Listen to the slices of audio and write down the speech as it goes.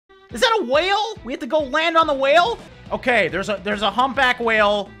Is that a whale? We have to go land on the whale? Okay, there's a humpback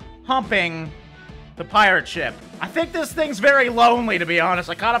whale humping the pirate ship. I think this thing's very lonely, to be honest.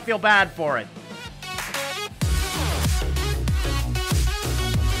 I kind of feel bad for it.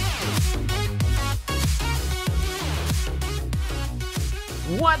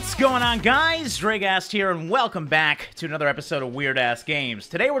 What's going on, guys? Dragast here, and welcome back to another episode of Weird Ass Games.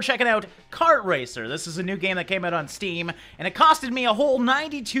 Today we're checking out Kart Racer. This is a new game that came out on Steam, and it costed me a whole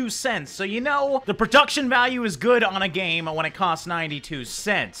 92 cents. So you know, the production value is good on a game when it costs 92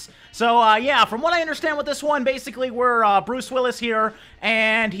 cents. So, yeah, from what I understand with this one, basically we're Bruce Willis here,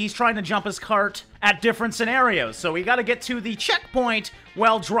 and he's trying to jump his cart at different scenarios. So we gotta get to the checkpoint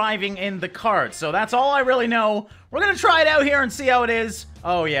while driving in the cart. So that's all I really know. We're gonna try it out here and see how it is.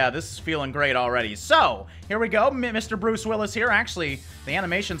 Oh yeah, this is feeling great already. So, here we go, Mr. Bruce Willis here. Actually, the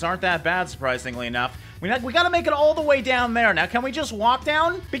animations aren't that bad, surprisingly enough. We gotta make it all the way down there. Now, can we just walk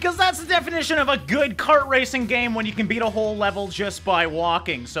down? Because that's the definition of a good kart racing game, when you can beat a whole level just by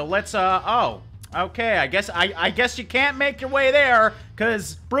walking. So let's, oh. Okay, I guess you can't make your way there,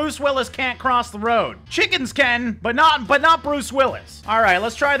 because Bruce Willis can't cross the road. Chickens can, but not Bruce Willis. Alright,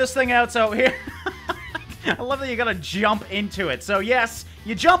 let's try this thing out. So here... I love that you gotta jump into it. So yes,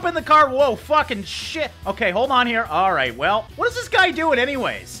 you jump in the car. Whoa, fucking shit. Okay, hold on here. Alright, well, what is this guy doing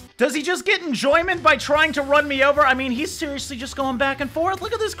anyways? Does he just get enjoyment by trying to run me over? I mean, he's seriously just going back and forth.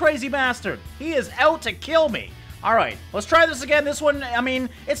 Look at this crazy bastard. He is out to kill me. Alright, let's try this again. This one, I mean,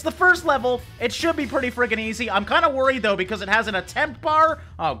 it's the first level. It should be pretty freaking easy. I'm kind of worried, though, because it has an attempt bar.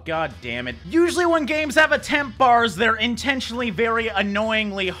 Oh, god damn it. Usually when games have attempt bars, they're intentionally very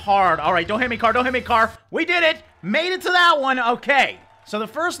annoyingly hard. Alright, don't hit me, car. Don't hit me, car. We did it. Made it to that one. Okay, so the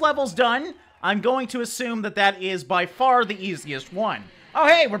first level's done. I'm going to assume that that is by far the easiest one. Oh,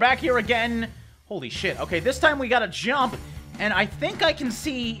 hey, we're back here again. Holy shit. Okay, this time we gotta jump, and I think I can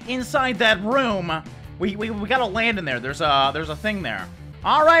see inside that room... We gotta land in there. There's a thing there.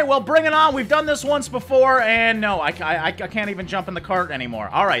 All right, well, bring it on. We've done this once before, and no, I can't even jump in the cart anymore.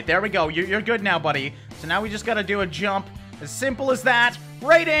 All right, there we go. You're good now, buddy. So now we just gotta do a jump. As simple as that.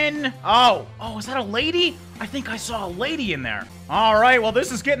 Right in. Oh, is that a lady? I think I saw a lady in there. All right, well,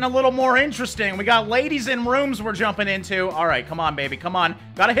 this is getting a little more interesting. We got ladies in rooms we're jumping into. All right, come on, baby, come on.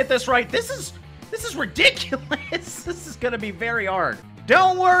 Gotta hit this right. This is ridiculous. This is gonna be very hard.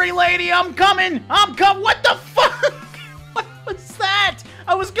 Don't worry, lady, I'm coming! What the fuck? What was that?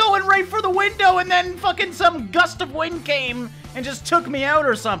 I was going right for the window, and then fucking some gust of wind came and just took me out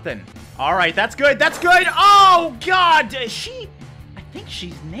or something. Alright, that's good, that's good! Oh, God! I think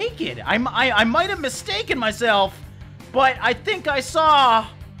she's naked. I might have mistaken myself, but I think I saw...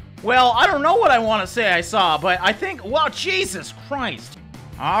 Well, I don't know what I want to say I saw, but I think... Well, Jesus Christ.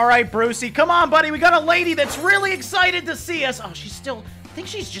 Alright, Brucey, come on, buddy. We got a lady that's really excited to see us. Oh, she's still... I think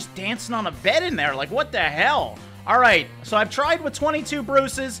she's just dancing on a bed in there. Like, what the hell? Alright, so I've tried with 22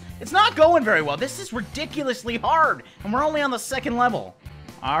 Bruces. It's not going very well. This is ridiculously hard, and we're only on the second level.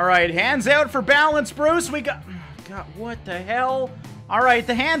 Alright, hands out for balance, Bruce. We got... God, what the hell? Alright,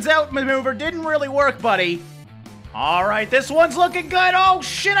 the hands out maneuver didn't really work, buddy. Alright, this one's looking good. Oh,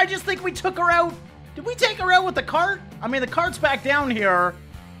 shit, I just think we took her out. Did we take her out with the cart? I mean, the cart's back down here.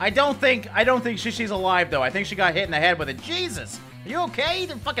 I don't think she's alive, though. I think she got hit in the head with it. Jesus! Are you okay?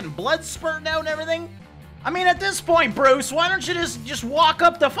 The fucking blood spurting out and everything? I mean, at this point, Bruce, why don't you just walk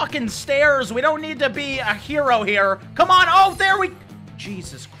up the fucking stairs? We don't need to be a hero here. Come on. Oh, there we...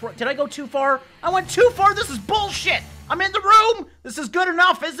 Jesus Christ. Did I go too far? I went too far. This is bullshit. I'm in the room. This is good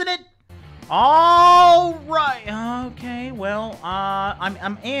enough, isn't it? All right. Okay, well,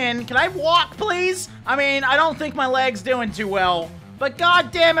 I'm in. Can I walk, please? I mean, I don't think my leg's doing too well. But god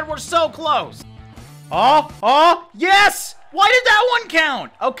damn it, we're so close. Oh, yes! Why did that one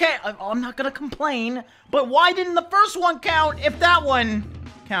count? Okay, I'm not gonna complain, but why didn't the first one count if that one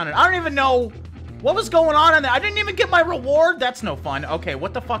counted? I don't even know what was going on in there. I didn't even get my reward. That's no fun. Okay,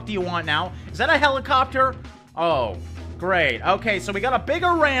 what the fuck do you want now? Is that a helicopter? Oh, great. Okay, so we got a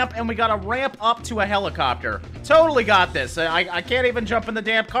bigger ramp, and we got a ramp up to a helicopter. Totally got this. I can't even jump in the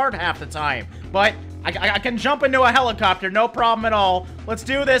damn cart half the time, but I can jump into a helicopter, no problem at all. Let's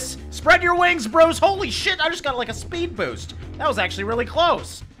do this. Spread your wings, Bruce. Holy shit, I just got like a speed boost. That was actually really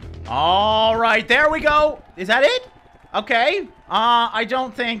close. All right, there we go. Is that it? Okay. I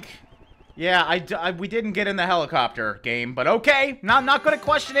don't think... Yeah, we didn't get in the helicopter game, but okay. I'm not gonna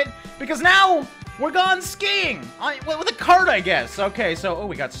question it, because now we're gone skiing. With a cart, I guess. Okay, so,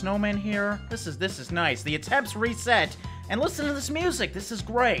 we got snowmen here. This is nice. The attempts reset. And listen to this music. This is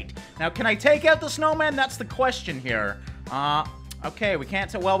great. Now, can I take out the snowman? That's the question here. Okay, we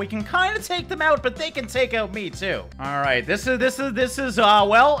can't, well, we can kind of take them out, but they can take out me too. All right, this is,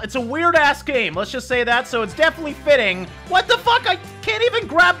 well, it's a weird-ass game. Let's just say that, so it's definitely fitting. What the fuck? I can't even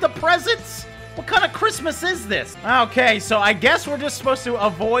grab the presents? What kind of Christmas is this? Okay, so I guess we're just supposed to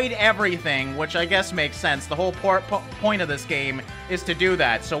avoid everything, which I guess makes sense. The whole point of this game is to do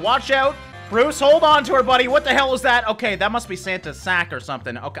that. So watch out. Bruce, hold on to her, buddy. What the hell is that? Okay, that must be Santa's sack or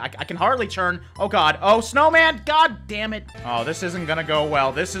something. Okay, I can hardly turn. Oh, God. Oh, snowman. God damn it. Oh, this isn't gonna go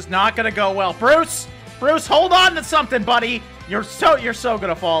well. This is not gonna go well. Bruce! Bruce, hold on to something, buddy. You're so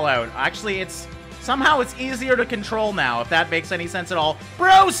gonna fall out. Actually, somehow it's easier to control now, if that makes any sense at all.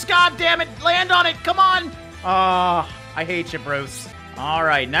 Bruce, god damn it, land on it, come on! I hate you, Bruce. All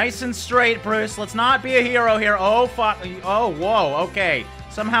right, nice and straight, Bruce. Let's not be a hero here. Oh, fuck. Oh, whoa, okay.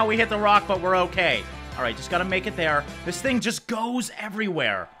 Somehow we hit the rock, but we're okay. All right, just gotta make it there. This thing just goes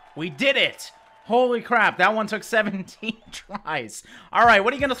everywhere. We did it. Holy crap, that one took 17 tries. All right,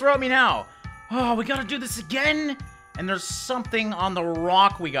 what are you gonna throw at me now? Oh, we gotta do this again? And there's something on the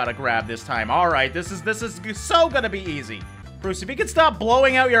rock we gotta grab this time. All right, this is so gonna be easy. Bruce, if you could stop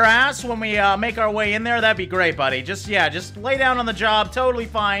blowing out your ass when we make our way in there, that'd be great, buddy. Just lay down on the job, totally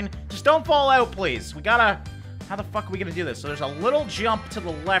fine. Just don't fall out, please. We gotta... How the fuck are we gonna do this? So there's a little jump to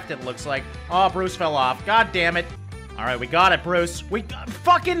the left, it looks like. Oh, Bruce fell off. God damn it. All right, we got it, Bruce. We got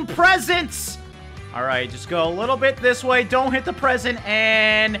fucking presents! All right, just go a little bit this way. Don't hit the present,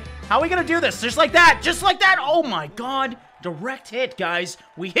 and... How are we gonna do this? Just like that! Just like that! Oh my god! Direct hit, guys.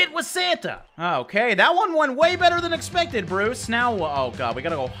 We hit with Santa. Okay, that one went way better than expected, Bruce. Now, oh god, we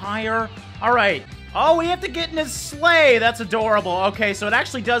gotta go higher. All right. Oh, we have to get in his sleigh. That's adorable. Okay, so it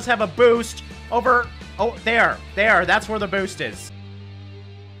actually does have a boost over... Oh, there. There. That's where the boost is.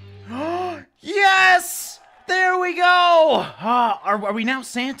 Yes! There we go! Are we now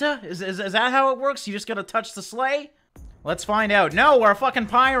Santa? Is that how it works? You just gotta touch the sleigh? Let's find out. No, we're a fucking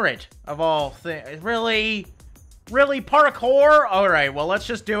pirate, of all things. Really? Really, parkour? Alright, well, let's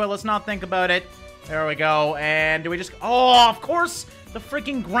just do it. Let's not think about it. There we go. And do we just... Oh, of course! The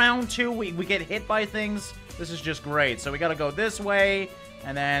freaking ground, too. We get hit by things. This is just great. So we gotta go this way.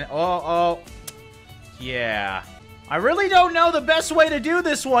 And then... Oh. Yeah. I really don't know the best way to do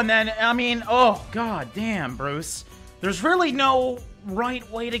this one, then. I mean, oh, god damn, Bruce. There's really no right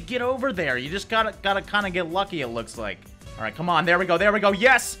way to get over there. You just gotta kind of get lucky, it looks like. All right, come on. There we go. There we go.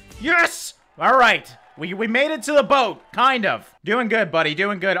 Yes! Yes! All right. We made it to the boat, kind of. Doing good, buddy.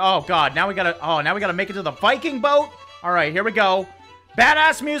 Doing good. Oh, God. Now we gotta make it to the Viking boat. All right, here we go.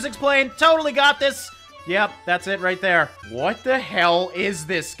 Badass music's playing. Totally got this. Yep, that's it right there. What the hell is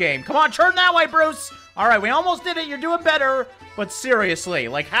this game? Come on, turn that way, Bruce. All right, we almost did it. You're doing better. But seriously,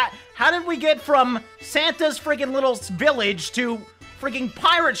 like, how did we get from Santa's freaking little village to freaking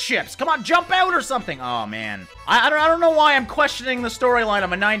pirate ships? Come on, jump out or something. Oh, man. I don't know why I'm questioning the storyline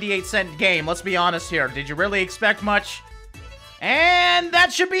of a 98-cent game. Let's be honest here. Did you really expect much? And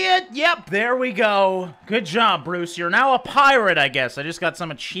that should be it. Yep, there we go. Good job, Bruce. You're now a pirate, I guess. I just got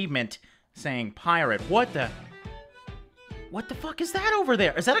some achievement saying pirate. What the fuck is that over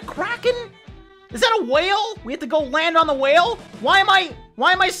there? Is that a kraken? Is that a whale? We have to go land on the whale? Why am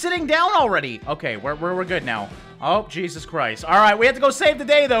I sitting down already? Okay, we're good now. Oh, Jesus Christ. All right, we have to go save the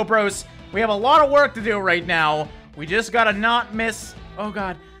day, though, Bruce. We have a lot of work to do right now. We just gotta not miss... Oh,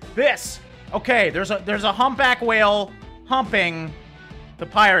 God. This. Okay, there's a humpback whale humping the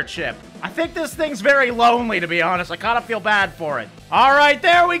pirate ship. I think this thing's very lonely, to be honest. I kind of feel bad for it. All right,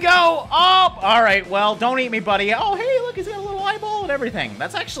 there we go. Oh, all right. Well, don't eat me, buddy. Oh, hey, look, he's got a little eyeball and everything.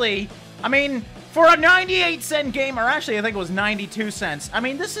 That's actually... I mean... For a 98-cent game, or actually I think it was 92 cents, I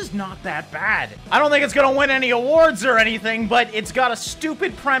mean, this is not that bad. I don't think it's gonna win any awards or anything, but it's got a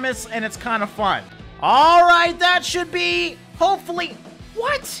stupid premise and it's kind of fun. All right, that should be, hopefully...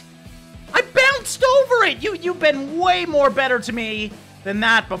 What? I bounced over it! You've been way more better to me than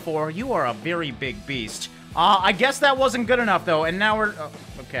that before. You are a very big beast. I guess that wasn't good enough, though, and now we're... Oh,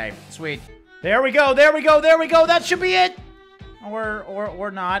 okay, sweet. There we go, there we go, there we go, that should be it! Or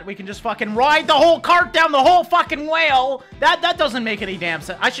not. We can just fucking ride the whole cart down the whole fucking whale. That doesn't make any damn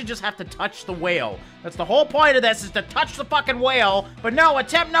sense. I should just have to touch the whale. That's the whole point of this, is to touch the fucking whale. But no,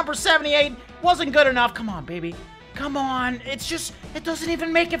 attempt number 78 wasn't good enough. Come on, baby. Come on. It's just, it doesn't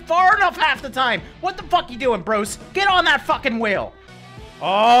even make it far enough half the time. What the fuck you doing, Bruce? Get on that fucking whale.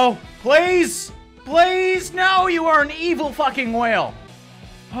 Oh, please. Please. No, you are an evil fucking whale.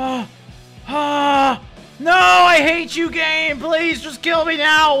 No, I hate you, game! Please, just kill me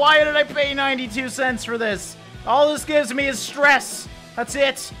now! Why did I pay 92 cents for this? All this gives me is stress. That's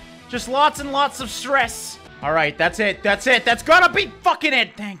it. Just lots and lots of stress. Alright, that's it. That's it. That's gotta be fucking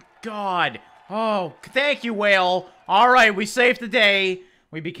it! Thank God. Oh, thank you, whale. All right, we saved the day.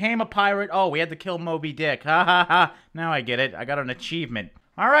 We became a pirate. Oh, we had to kill Moby Dick. Ha ha ha. Now I get it. I got an achievement.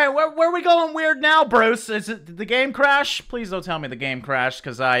 All right, where are we going weird now, Bruce? Did the game crash? Please don't tell me the game crashed,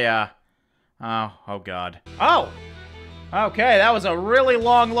 because oh, God. Oh! Okay, that was a really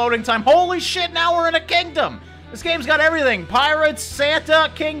long loading time. Holy shit, now we're in a kingdom! This game's got everything. Pirates, Santa,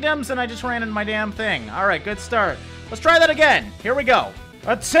 kingdoms, and I just ran into my damn thing. All right, good start. Let's try that again. Here we go.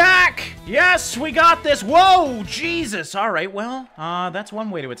 Attack! Yes, we got this. Whoa, Jesus. All right, well, that's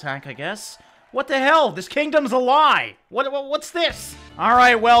one way to attack, I guess. What the hell? This kingdom's a lie. What's this? All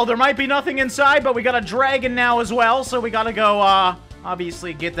right, well, there might be nothing inside, but we got a dragon now as well, so we gotta go,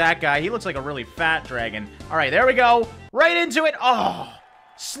 obviously get that guy. He looks like a really fat dragon. All right, there we go. Right into it. Oh,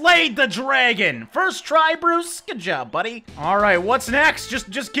 slayed the dragon. First try, Bruce. Good job, buddy. All right, what's next?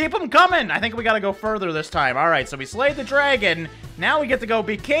 Just keep them coming. I think we gotta go further this time. All right, so we slayed the dragon. Now we get to go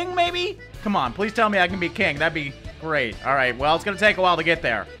be king, maybe? Come on, please tell me I can be king. That'd be great. All right, well, it's gonna take a while to get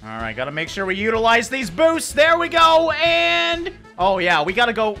there. All right, gotta make sure we utilize these boosts. There we go, and... oh, yeah, we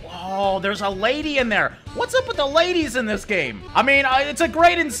gotta go... oh, there's a lady in there. What's up with the ladies in this game? I mean, it's a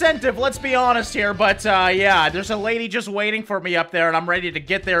great incentive, let's be honest here, but, yeah, there's a lady just waiting for me up there, and I'm ready to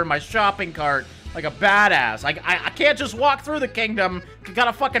get there in my shopping cart like a badass. I can't just walk through the kingdom. I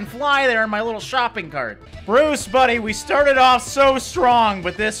gotta fucking fly there in my little shopping cart. Bruce, buddy, we started off so strong,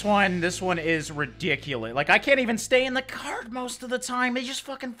 but this one is ridiculous. Like, I can't even stay in the cart most of the time. It just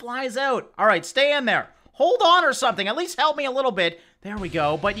fucking flies out. All right, stay in there. Hold on or something. At least help me a little bit. There we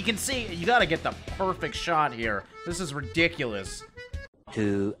go. But you can see, you gotta get the perfect shot here. This is ridiculous.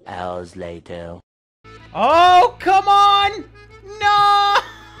 2 hours later. Oh, come on! No!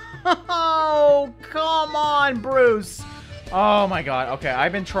 Oh, come on, Bruce. Oh, my God. Okay,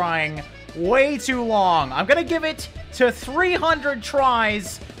 I've been trying way too long. I'm gonna give it to 300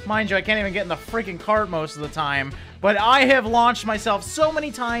 tries. Mind you, I can't even get in the freaking cart most of the time. But I have launched myself so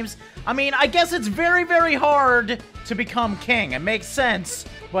many times. I mean, I guess it's very, very hard to become king. It makes sense.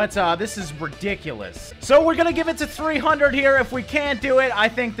 But this is ridiculous. So we're gonna give it to 300 here. If we can't do it, I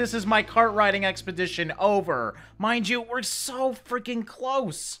think this is my cart riding expedition over. Mind you, we're so freaking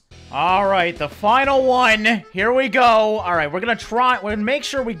close. All right, the final one. Here we go. All right, we're gonna make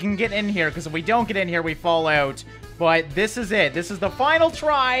sure we can get in here, because if we don't get in here, we fall out. But this is it. This is the final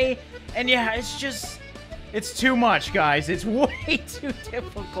try. And yeah, it's too much, guys. It's way too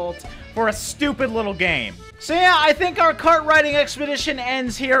difficult for a stupid little game. So yeah, I think our cart riding expedition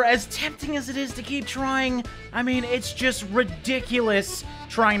ends here. As tempting as it is to keep trying, I mean, it's just ridiculous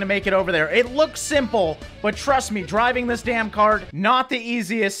trying to make it over there. It looks simple, but trust me, driving this damn cart, not the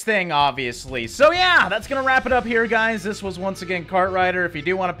easiest thing, obviously. So yeah, that's gonna wrap it up here, guys. This was once again Cart Rider. If you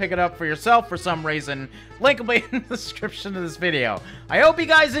do want to pick it up for yourself for some reason, link will be in the description of this video. I hope you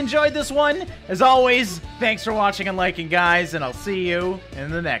guys enjoyed this one. As always, thanks for watching and liking, guys, and I'll see you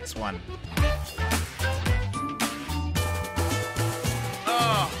in the next one.